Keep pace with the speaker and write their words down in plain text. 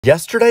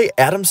Yesterday,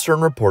 Adam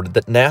Stern reported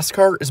that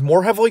NASCAR is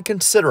more heavily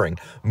considering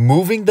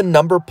moving the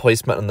number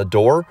placement on the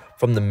door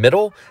from the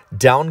middle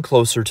down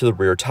closer to the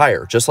rear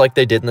tire, just like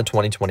they did in the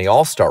 2020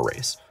 All-Star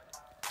race.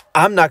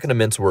 I'm not going to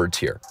mince words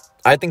here.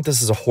 I think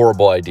this is a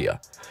horrible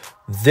idea.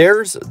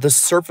 There's the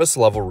surface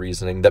level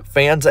reasoning that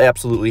fans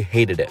absolutely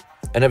hated it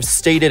and have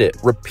stated it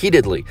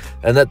repeatedly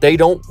and that they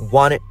don't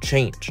want it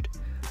changed.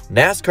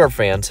 NASCAR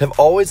fans have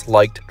always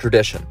liked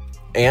tradition,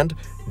 and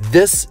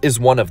this is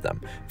one of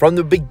them from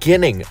the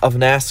beginning of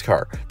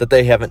NASCAR that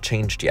they haven't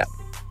changed yet.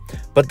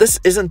 But this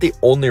isn't the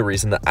only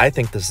reason that I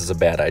think this is a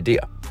bad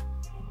idea.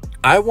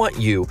 I want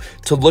you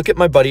to look at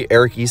my buddy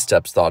Eric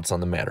Estep's thoughts on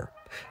the matter.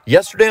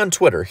 Yesterday on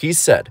Twitter, he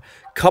said,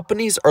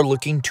 companies are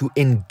looking to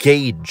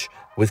engage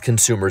with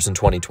consumers in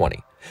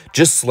 2020.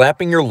 Just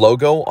slapping your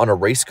logo on a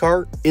race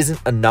car isn't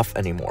enough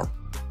anymore.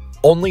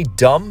 Only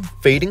dumb,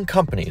 fading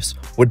companies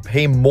would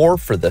pay more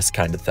for this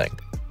kind of thing.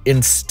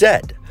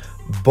 Instead,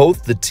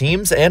 both the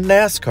teams and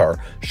NASCAR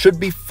should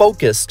be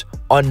focused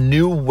on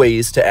new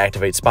ways to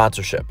activate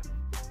sponsorship.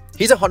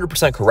 He's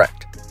 100%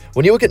 correct.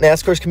 When you look at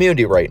NASCAR's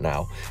community right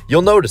now,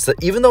 you'll notice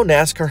that even though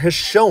NASCAR has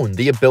shown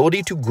the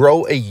ability to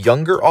grow a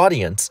younger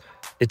audience,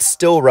 it's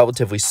still a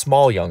relatively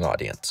small young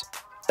audience.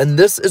 And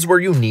this is where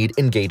you need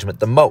engagement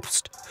the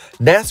most.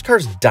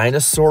 NASCAR's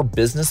dinosaur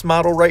business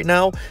model right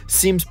now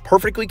seems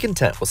perfectly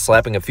content with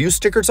slapping a few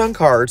stickers on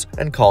cars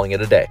and calling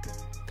it a day.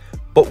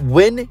 But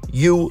when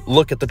you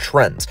look at the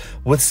trends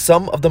with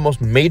some of the most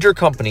major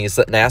companies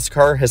that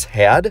NASCAR has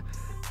had,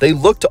 they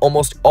look to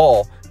almost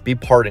all be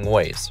parting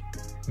ways.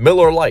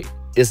 Miller Lite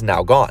is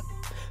now gone.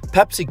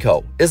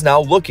 PepsiCo is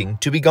now looking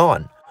to be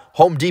gone.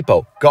 Home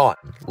Depot, gone.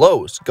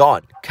 Lowe's,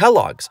 gone.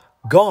 Kellogg's,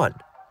 gone.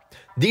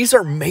 These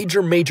are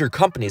major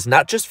companies,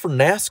 not just for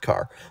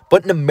NASCAR,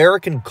 but in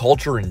American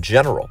culture in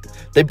general.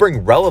 They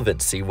bring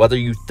relevancy whether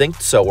you think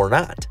so or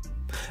not.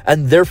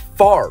 And they're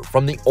far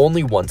from the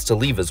only ones to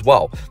leave as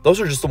well. Those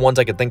are just the ones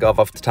I could think of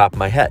off the top of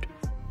my head.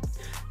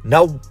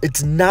 Now,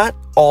 it's not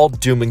all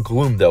doom and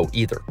gloom though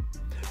either.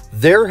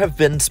 There have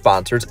been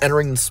sponsors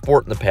entering the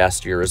sport in the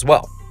past year as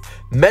well.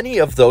 Many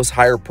of those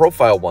higher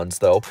profile ones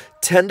though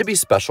tend to be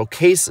special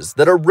cases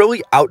that are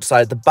really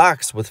outside the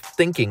box with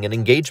thinking and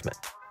engagement.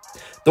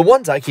 The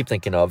ones I keep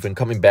thinking of and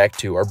coming back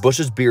to are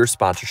Busch's beer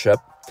sponsorship,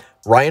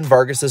 Ryan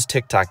Vargas'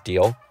 TikTok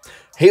deal,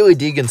 Hailie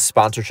Deegan's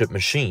sponsorship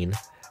machine,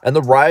 and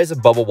the rise of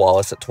Bubba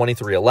Wallace at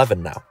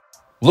 23XI now.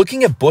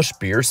 Looking at Busch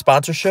Beer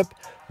sponsorship,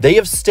 they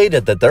have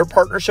stated that their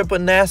partnership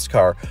with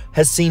NASCAR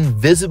has seen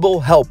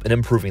visible help in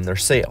improving their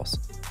sales.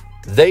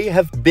 They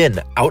have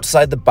been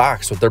outside the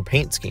box with their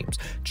paint schemes,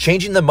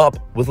 changing them up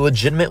with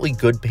legitimately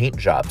good paint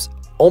jobs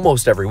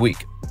almost every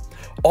week.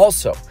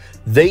 Also,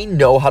 they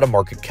know how to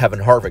market Kevin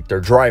Harvick, their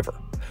driver.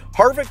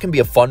 Harvick can be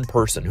a fun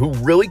person who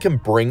really can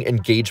bring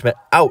engagement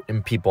out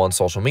in people on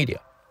social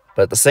media.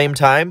 But at the same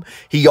time,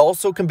 he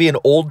also can be an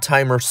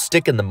old-timer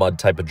stick-in-the-mud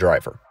type of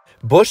driver.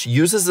 Busch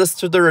uses this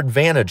to their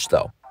advantage,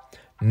 though,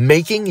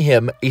 making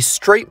him a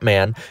straight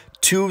man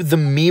to the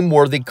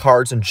meme-worthy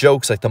cars and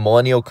jokes like the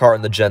Millennial car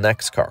and the Gen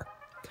X car.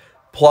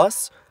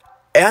 Plus,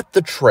 at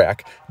the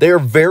track, they are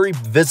very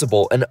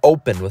visible and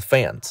open with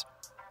fans.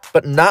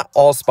 But not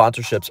all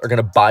sponsorships are going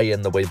to buy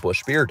in the way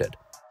Busch Beer did.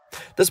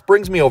 This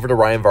brings me over to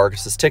Ryan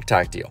Vargas'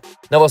 TikTok deal.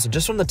 Now listen,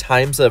 just from the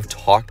times that I've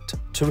talked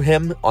to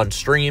him on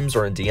streams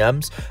or in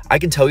DMs, I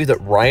can tell you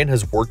that Ryan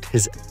has worked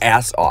his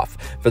ass off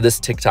for this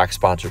TikTok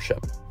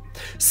sponsorship.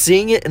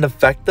 Seeing it in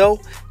effect though,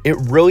 it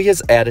really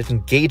has added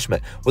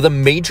engagement with a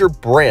major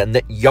brand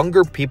that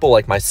younger people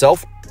like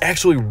myself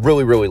actually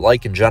really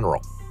like in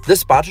general.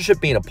 This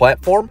sponsorship being a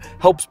platform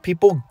helps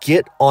people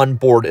get on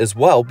board as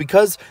well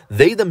because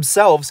they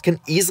themselves can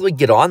easily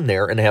get on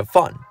there and have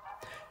fun.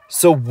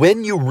 So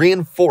when you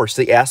reinforce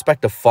the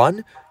aspect of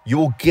fun, you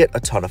will get a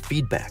ton of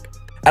feedback.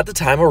 At the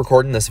time of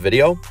recording this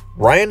video,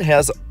 Ryan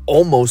has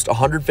almost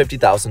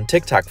 150,000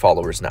 TikTok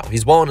followers now.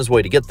 He's well on his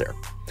way to get there.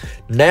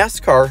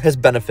 NASCAR has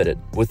benefited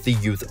with the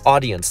youth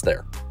audience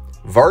there.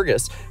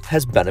 Vargas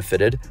has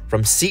benefited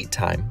from seat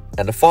time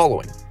and a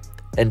following.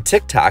 And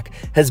TikTok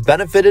has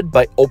benefited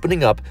by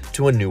opening up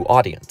to a new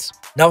audience.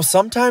 Now,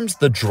 sometimes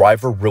the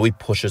driver really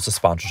pushes a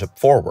sponsorship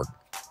forward.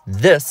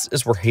 This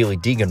is where Hailie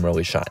Deegan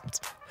really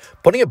shines.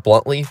 Putting it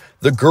bluntly,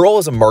 the girl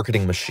is a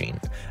marketing machine,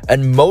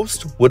 and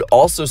most would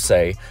also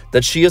say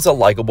that she is a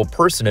likable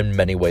person in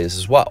many ways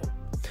as well.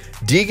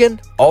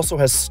 Deegan also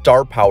has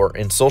star power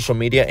in social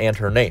media and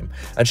her name,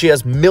 and she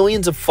has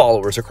millions of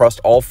followers across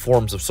all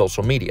forms of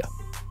social media.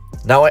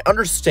 Now, I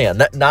understand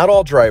that not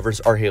all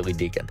drivers are Hailie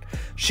Deegan.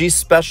 She's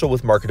special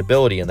with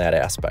marketability in that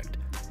aspect,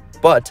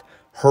 but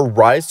her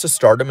rise to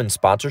stardom and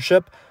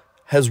sponsorship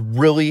has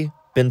really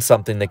been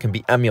something that can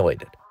be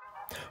emulated.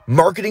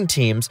 Marketing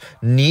teams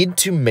need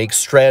to make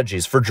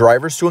strategies for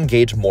drivers to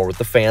engage more with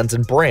the fans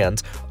and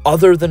brands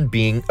other than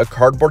being a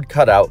cardboard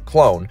cutout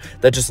clone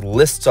that just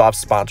lists off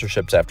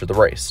sponsorships after the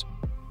race.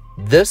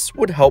 This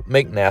would help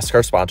make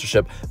NASCAR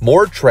sponsorship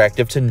more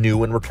attractive to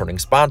new and returning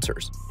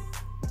sponsors.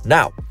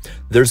 Now,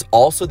 there's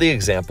also the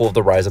example of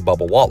the rise of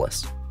Bubba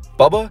Wallace.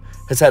 Bubba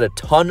has had a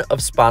ton of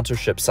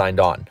sponsorships signed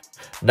on.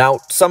 Now,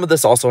 some of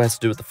this also has to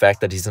do with the fact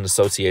that he's in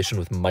association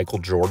with Michael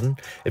Jordan.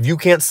 If you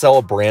can't sell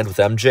a brand with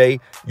MJ,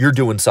 you're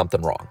doing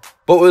something wrong.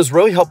 But what has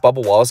really helped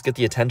Bubba Wallace get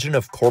the attention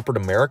of corporate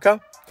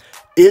America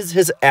is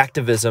his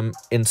activism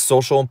in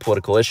social and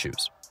political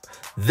issues.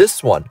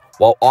 This one,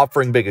 while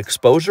offering big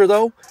exposure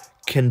though,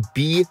 can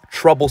be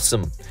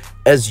troublesome,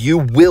 as you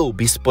will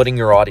be splitting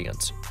your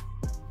audience.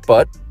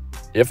 But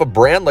if a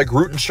brand like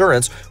Root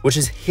Insurance, which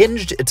has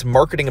hinged its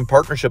marketing and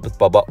partnership with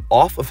Bubba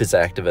off of his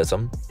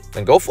activism,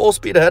 then go full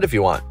speed ahead if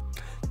you want.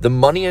 The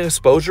money and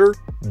exposure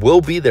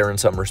will be there in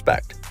some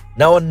respect.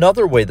 Now,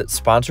 another way that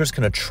sponsors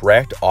can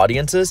attract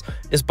audiences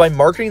is by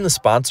marketing the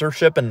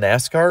sponsorship in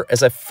NASCAR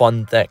as a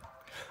fun thing.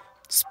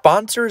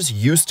 Sponsors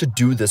used to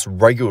do this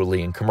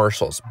regularly in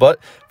commercials, but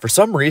for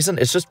some reason,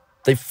 it's just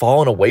they've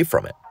fallen away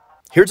from it.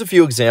 Here's a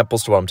few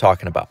examples to what I'm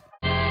talking about.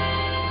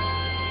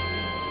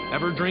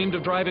 Ever dreamed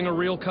of driving a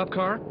real Cup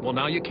car? Well,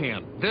 now you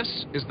can.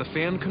 This is the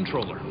fan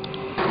controller.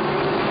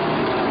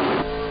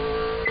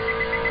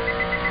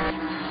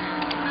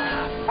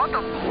 What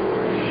the?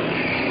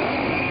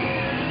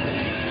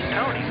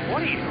 Tony,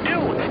 what are you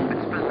doing?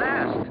 It's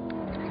possessed.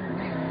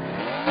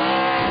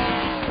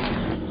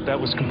 That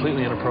was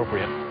completely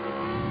inappropriate.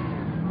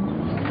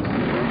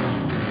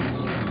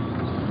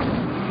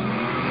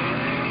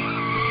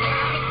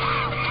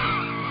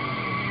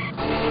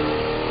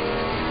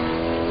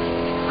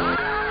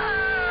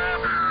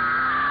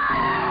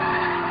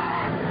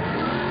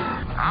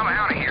 I'm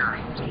out of here.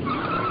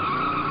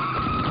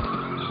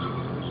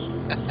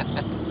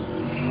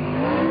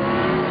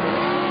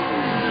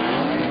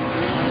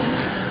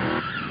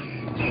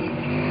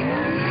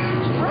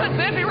 Run,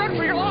 Sandy, run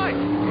for your life!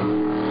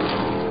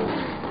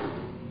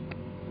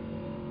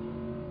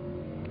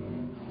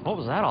 What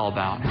was that all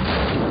about?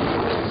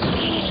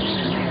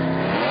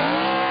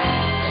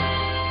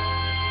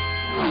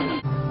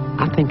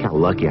 I think how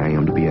lucky I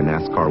am to be a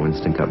NASCAR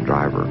Winston Cup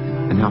driver,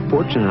 and how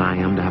fortunate I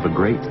am to have a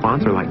great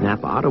sponsor like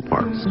NAPA Auto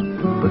Parts,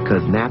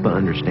 because NAPA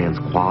understands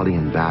quality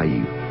and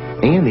value,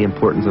 and the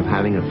importance of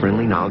having a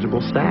friendly,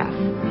 knowledgeable staff.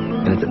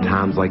 And it's at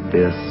times like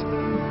this,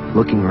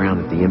 looking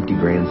around at the empty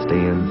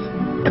grandstands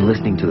and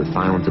listening to the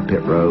silence of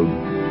pit road,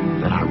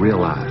 that I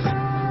realize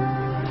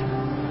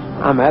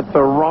I'm at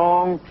the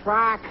wrong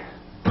track.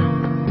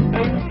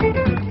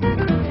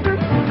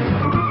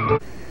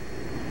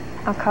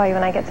 I'll call you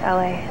when I get to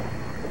LA.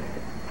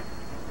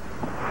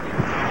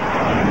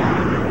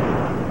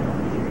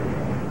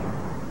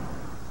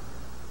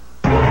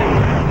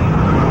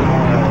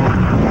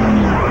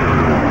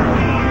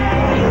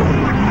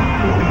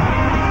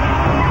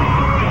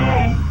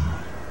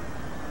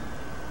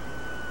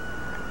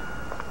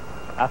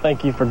 I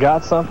think you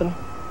forgot something.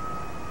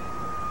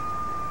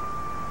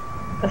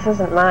 This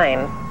isn't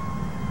mine.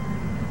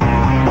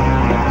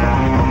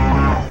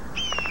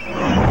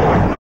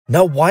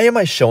 Now, why am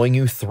I showing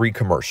you 3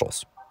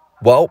 commercials?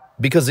 Well,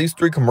 because these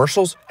 3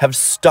 commercials have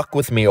stuck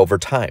with me over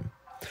time.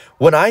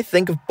 When I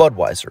think of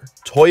Budweiser,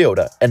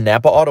 Toyota, and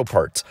NAPA Auto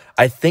Parts,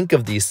 I think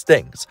of these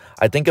things.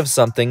 I think of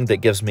something that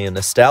gives me a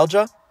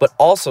nostalgia, but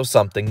also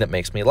something that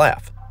makes me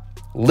laugh.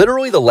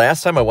 Literally the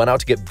last time I went out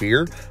to get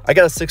beer, I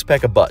got a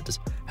 6-pack of Buds.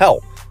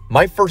 Hell,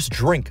 my first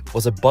drink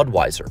was a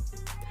Budweiser.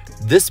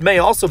 This may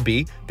also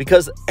be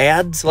because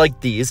ads like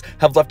these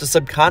have left a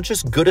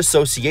subconscious good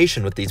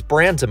association with these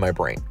brands in my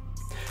brain.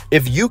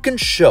 If you can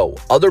show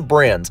other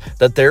brands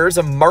that there is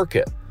a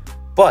market,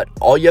 but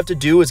all you have to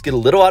do is get a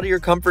little out of your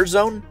comfort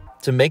zone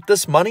to make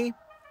this money,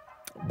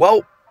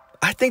 well,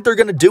 I think they're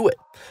going to do it.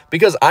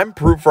 Because I'm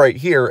proof right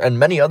here, and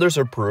many others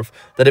are proof,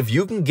 that if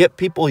you can get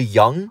people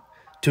young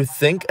to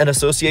think and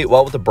associate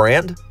well with a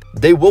brand,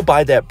 they will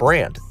buy that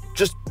brand.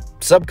 Just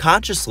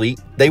subconsciously,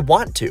 they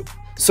want to.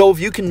 So if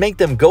you can make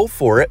them go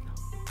for it,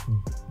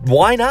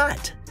 why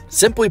not?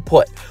 Simply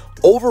put,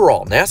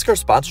 overall, NASCAR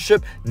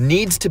sponsorship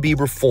needs to be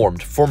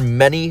reformed for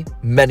many,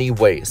 many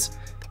ways.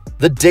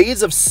 The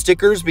days of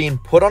stickers being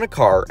put on a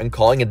car and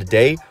calling it a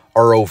day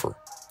are over.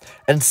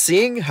 And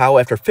seeing how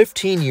after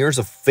 15 years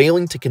of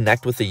failing to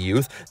connect with the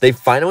youth, they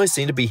finally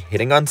seem to be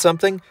hitting on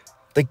something,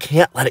 they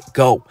can't let it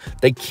go.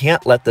 They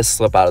can't let this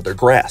slip out of their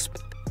grasp.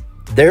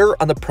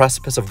 They're on the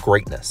precipice of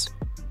greatness.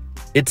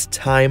 It's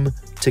time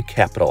to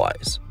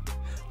capitalize.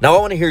 Now I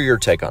want to hear your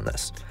take on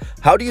this.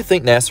 How do you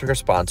think NASCAR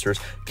sponsors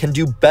can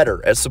do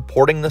better at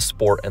supporting the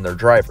sport and their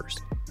drivers?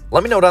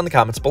 Let me know down in the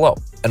comments below.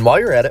 And while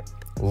you're at it,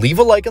 leave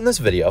a like on this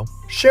video,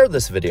 share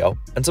this video,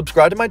 and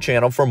subscribe to my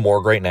channel for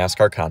more great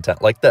NASCAR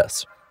content like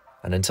this.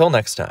 And until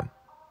next time,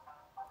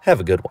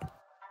 have a good one.